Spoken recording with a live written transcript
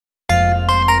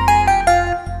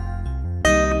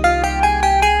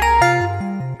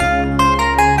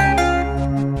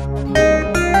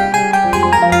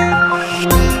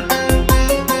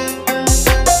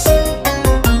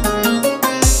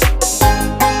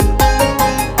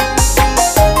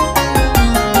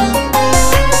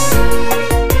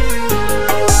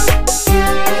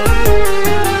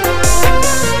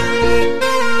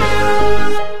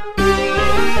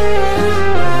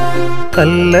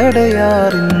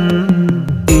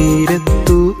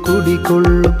തീരത്തു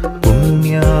കുടികൊള്ളും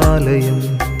പുണ്യാലയം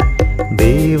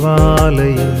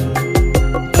ദേവാലയം.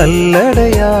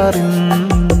 കല്ലടയാറിൻ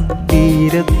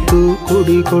തീരത്തു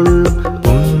കുടികൊള്ളും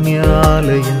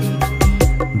പുണ്യാലയം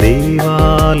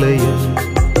ദേവാലയം.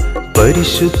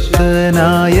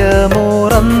 പരിശുദ്ധനായ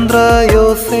മോർ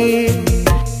അന്ത്രയോസേ,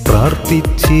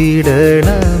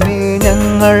 പ്രാർത്ഥിച്ചിടണമേ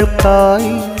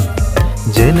ഞങ്ങൾക്കായി.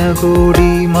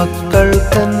 ജനകോടി മക്കൾ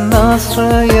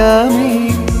തന്നാശ്രയമേ,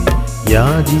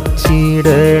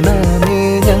 യാചിച്ചിടണമേ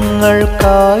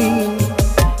ഞങ്ങൾക്കായി.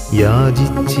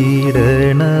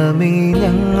 യാചിച്ചിടണമേ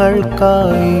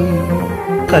ഞങ്ങൾക്കായി.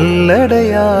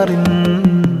 കല്ലടയാറിൻ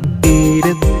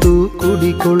തീരത്തു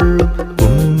കുടികൊള്ളും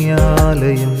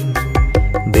പുണ്യാലയം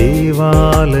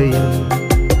ദേവാലയം.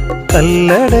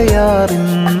 കല്ലടയാറിൻ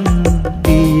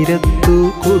തീരത്തു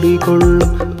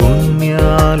കുടികൊള്ളും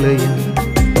പുണ്യാലയം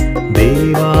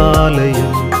ദേവാലയം.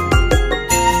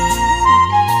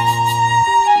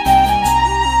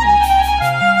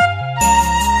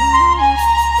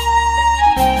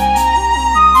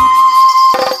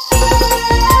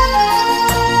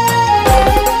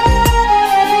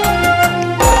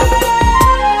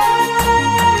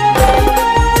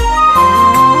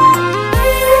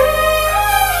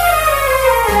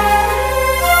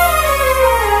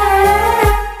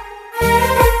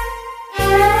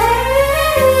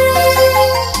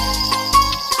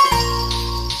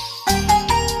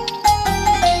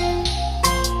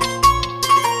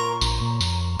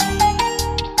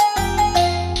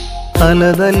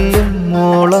 അലതല്ലും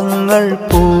മോളങ്ങൾ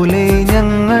പോലെ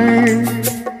ഞങ്ങൾ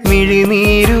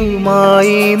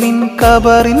മിഴിനീരുമായി നിൻ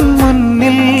കബറിൻ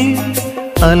മുന്നിൽ.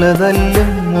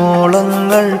 അലതല്ലും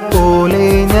മോളങ്ങൾ പോലെ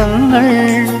ഞങ്ങൾ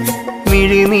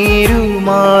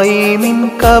മിഴിനീരുമായി നിൻ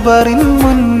കബറിൻ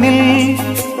മുന്നിൽ.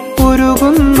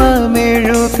 ഉരുകുന്ന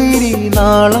മെഴുതിരി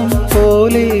നാളം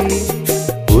പോലെ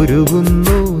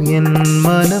ഉരുകുന്നു എൻ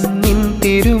മനം നിൻ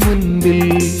തിരുമുൻപിൽ.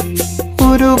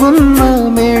 ഉരുകുന്ന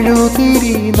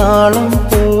മെഴുതിരി നാളം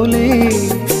പോലെ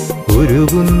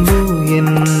ഉരുകുന്നു എൻ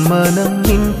മനം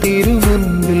നിൻ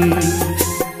തിരുമുൻപിൽ.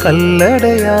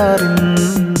 കല്ലടയാറിൻ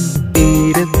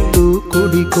തീരത്തു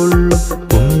കുടികൊള്ളും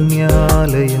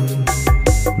പുണ്യാലയം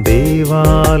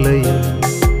ദേവാലയം.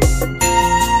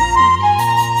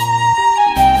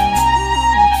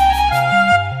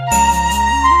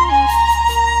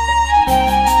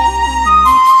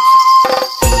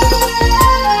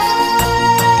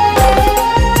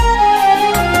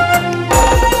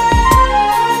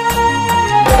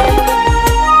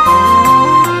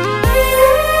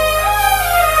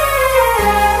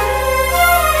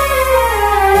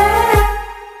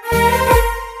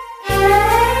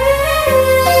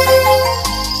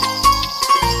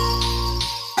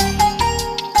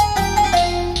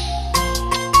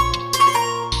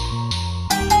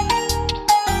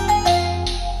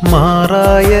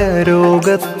 മാറായ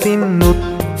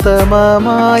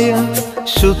രോഗത്തിനുത്തമമായ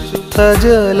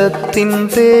ശുദ്ധജലത്തിൻ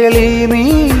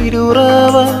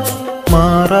തെളിനീരുറവ.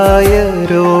 മാറായ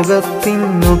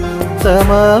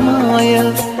രോഗത്തിനുത്തമമായ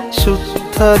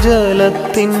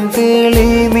ശുദ്ധജലത്തിൻ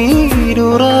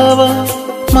തെളിനീരുറവ.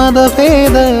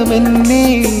 മതഭേദമെന്നീ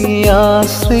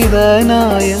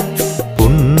ആശ്രിതനായ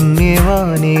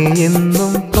പുണ്യവാനെ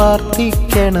എന്നും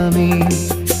പ്രാർത്ഥിക്കണമേ.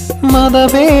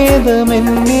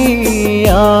 മതഭേദമെന്നീ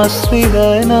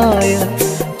ആശ്രിതനായ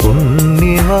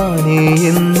പുണ്യവാനെ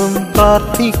എന്നും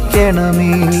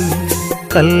പ്രാർത്ഥിക്കണമേ.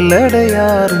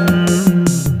 കല്ലടയാറിൻ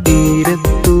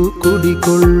തീരത്തു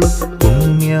കുടികൊള്ളും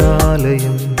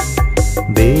പുണ്യാലയം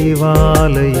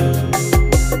ദേവാലയം.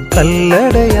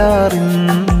 കല്ലടയാറിൻ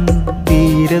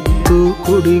തീരത്തു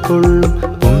കുടികൊള്ളും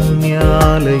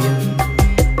പുണ്യാലയം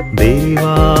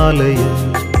ദേവാലയം.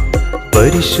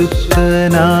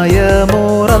 പരിശുദ്ധനായ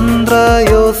മോർ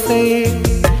അന്ത്രയോസേ,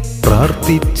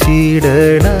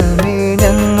 പ്രാർത്ഥിച്ചിടണമേ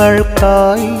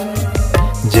ഞങ്ങൾക്കായി.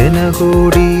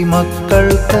 ജനകോടി മക്കൾ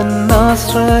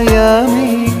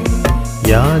തന്നാശ്രയമേ,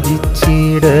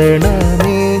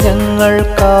 യാചിച്ചിടണമേ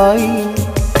ഞങ്ങൾക്കായി.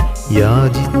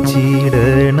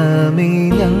 യാചിച്ചിടണമേ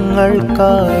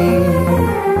ഞങ്ങൾക്കായി.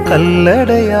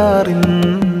 കല്ലടയാറിൻ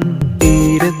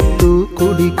തീരത്തു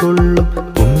കുടികൊള്ളും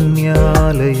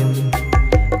പുണ്യാലയം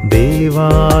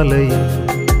ദേവാലയം.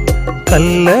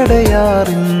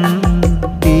 കല്ലടയാറിൻ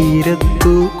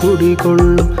തീരത്തു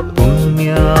കുടികൊള്ളും